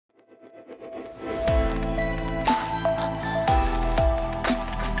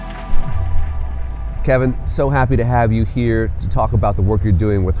Kevin, so happy to have you here to talk about the work you're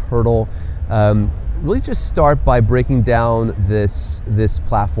doing with Hurdle. Really just start by breaking down this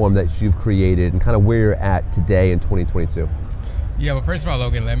platform that you've created and kind of where you're at today in 2022. Yeah, well, first of all,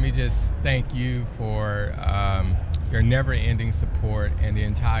 Logan, let me just thank you for your never-ending support and the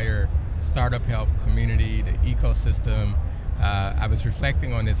entire StartUpHealth community, the ecosystem. I was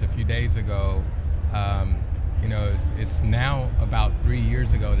reflecting on this a few days ago. You know, it's now about 3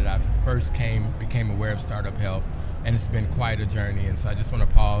 years ago that I first became aware of StartUpHealth, and it's been quite a journey. And so I just want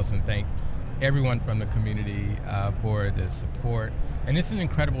to pause and thank everyone from the community for the support. And it's an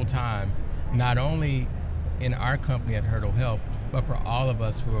incredible time, not only in our company at Hurdle Health, but for all of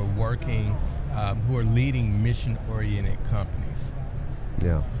us who are working, who are leading mission-oriented companies.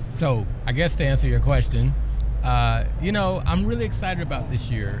 Yeah. So I guess to answer your question, you know, I'm really excited about this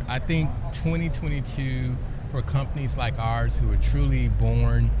year. I think 2022, for companies like ours who are truly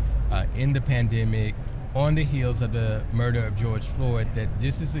born in the pandemic, on the heels of the murder of George Floyd, that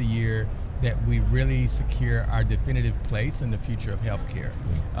this is a year that we really secure our definitive place in the future of healthcare.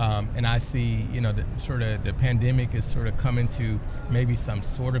 And I see, you know, the pandemic is sort of coming to maybe some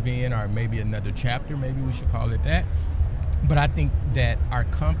sort of end, or maybe another chapter, maybe we should call it that. But I think that our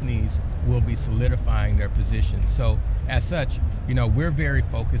companies will be solidifying their position. So as such, you know, we're very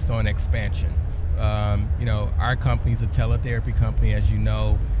focused on expansion. You know, our company's a teletherapy company, as you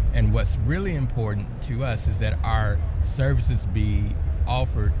know, and what's really important to us is that our services be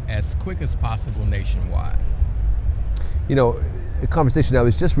offered as quick as possible nationwide. You know, a conversation I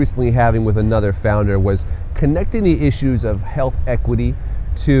was just recently having with another founder was connecting the issues of health equity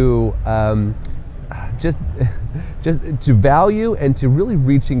to just to value and to really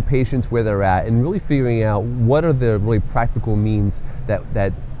reaching patients where they're at and really figuring out what are the really practical means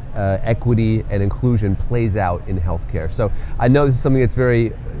that equity and inclusion plays out in healthcare. So I know this is something that's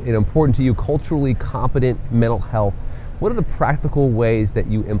very important to you, culturally competent mental health. What are the practical ways that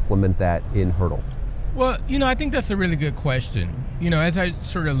you implement that in Hurdle? Well, you know, I think that's a really good question. You know, as I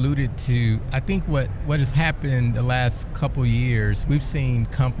sort of alluded to, I think what has happened the last couple years, we've seen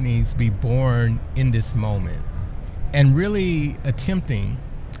companies be born in this moment and really attempting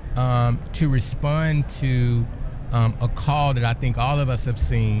to respond to a call that I think all of us have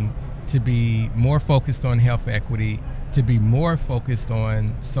seen to be more focused on health equity, to be more focused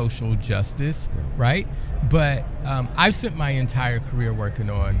on social justice, right? But I've spent my entire career working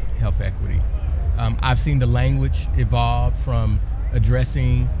on health equity. I've seen the language evolve from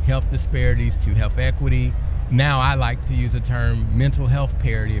addressing health disparities to health equity. Now I like to use the term mental health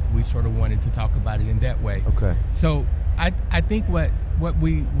parity if we sort of wanted to talk about it in that way. Okay. So I think what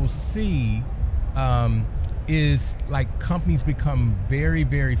we will see is like companies become very,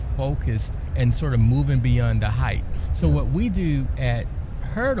 very focused and sort of moving beyond the hype. So what we do at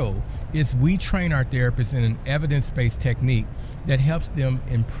Hurdle is we train our therapists in an evidence-based technique that helps them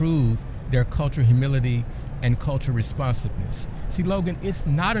improve their cultural humility and cultural responsiveness. See, Logan, it's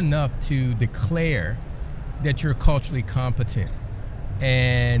not enough to declare that you're culturally competent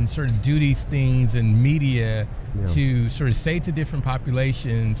and sort of do these things in media to sort of say to different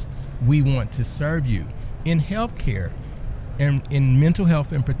populations, we want to serve you. In healthcare, and in mental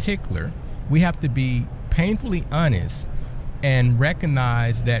health in particular, we have to be painfully honest and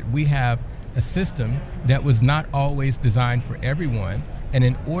recognize that we have a system that was not always designed for everyone. And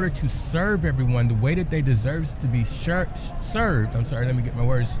in order to serve everyone the way that they deserve to be served, I'm sorry, let me get my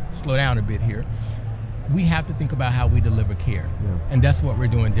words, slow down a bit here. We have to think about how we deliver care. And that's what we're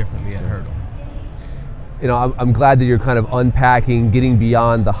doing differently at Hurdle. You know, I'm glad that you're kind of unpacking, getting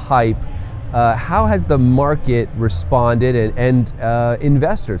beyond the hype. How has the market responded and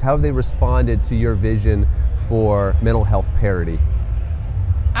investors, how have they responded to your vision for mental health parity?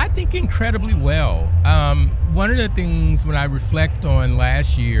 I think incredibly well. One of the things when I reflect on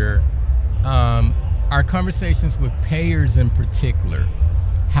last year, our conversations with payers in particular,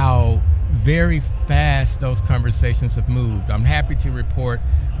 how very fast those conversations have moved. I'm happy to report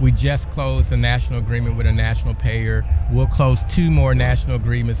we just closed a national agreement with a national payer. We'll close 2 more national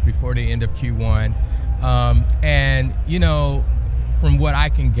agreements before the end of Q1. And you know, from what I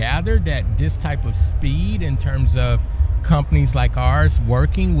can gather, that this type of speed in terms of companies like ours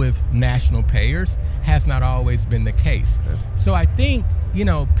working with national payers has not always been the case. So I think, you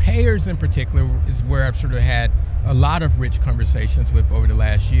know, payers in particular is where I've sort of had a lot of rich conversations with over the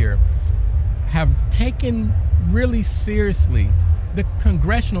last year, have taken really seriously the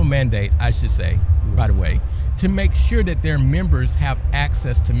congressional mandate, I should say, by the way, to make sure that their members have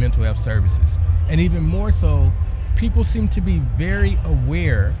access to mental health services. And even more so, people seem to be very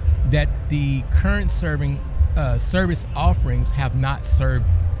aware that the current service offerings have not served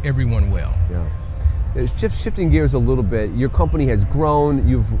everyone well. Yeah. Just shifting gears a little bit, your company has grown,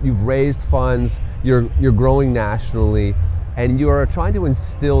 you've raised funds, you're growing nationally, and you're trying to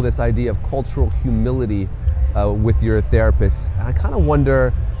instill this idea of cultural humility with your therapists. And I kind of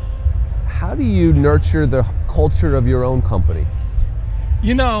wonder, how do you nurture the culture of your own company?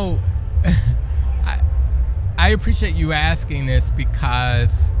 You know, I appreciate you asking this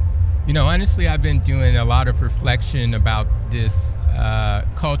because, you know, honestly, I've been doing a lot of reflection about this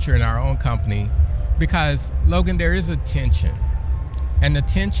culture in our own company because, Logan, there is a tension. And the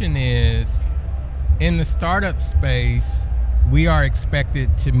tension is, in the startup space, we are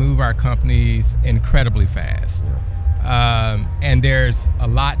expected to move our companies incredibly fast. And there's a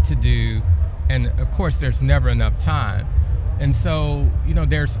lot to do. And of course, there's never enough time. And so, you know,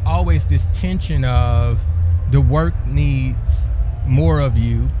 there's always this tension of the work needs more of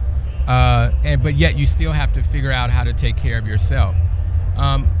you, but yet you still have to figure out how to take care of yourself.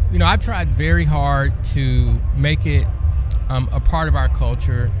 You know, I've tried very hard to make it a part of our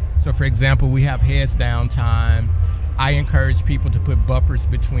culture. So for example, we have heads down time. I encourage people to put buffers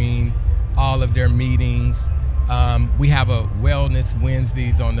between all of their meetings. We have a Wellness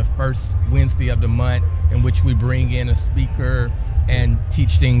Wednesdays on the first Wednesday of the month, in which we bring in a speaker and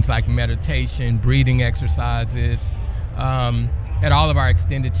teach things like meditation, breathing exercises. At all of our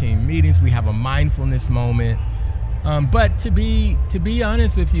extended team meetings, we have a mindfulness moment. But to be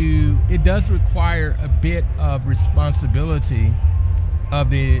honest with you, it does require a bit of responsibility of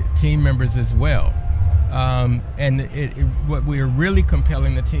the team members as well. And what we're really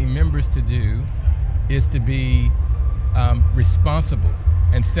compelling the team members to do is to be responsible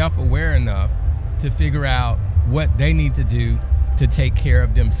and self-aware enough to figure out what they need to do to take care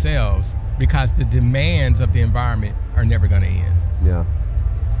of themselves, because the demands of the environment are never going to end. Yeah.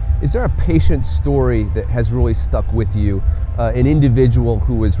 Is there a patient story that has really stuck with you? An individual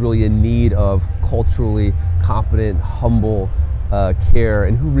who was really in need of culturally competent, humble care,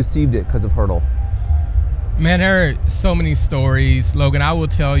 and who received it because of Hurdle? Man, there are so many stories, Logan. I will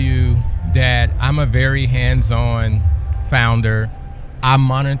tell you that I'm a very hands-on founder. I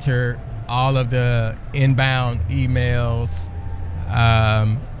monitor all of the inbound emails,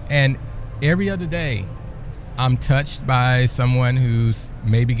 and every other day I'm touched by someone who's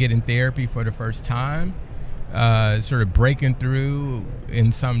maybe getting therapy for the first time, sort of breaking through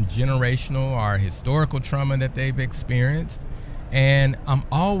in some generational or historical trauma that they've experienced. And I'm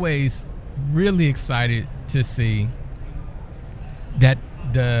always really excited to see that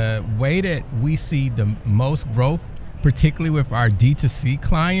the way that we see the most growth, particularly with our D2C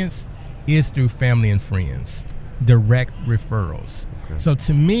clients, is through family and friends, direct referrals. Okay. So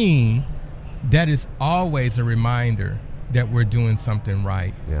to me, that is always a reminder that we're doing something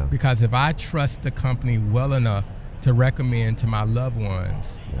right. Yeah. Because if I trust the company well enough to recommend to my loved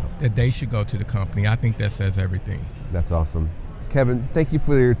ones that they should go to the company, I think that says everything. That's awesome. Kevin, thank you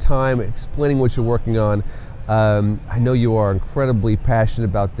for your time explaining what you're working on. I know you are incredibly passionate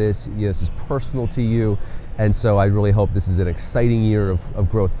about this. You know, this is personal to you, and so I really hope this is an exciting year of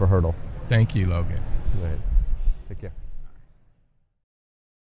growth for Hurdle. Thank you, Logan. All right. Take care.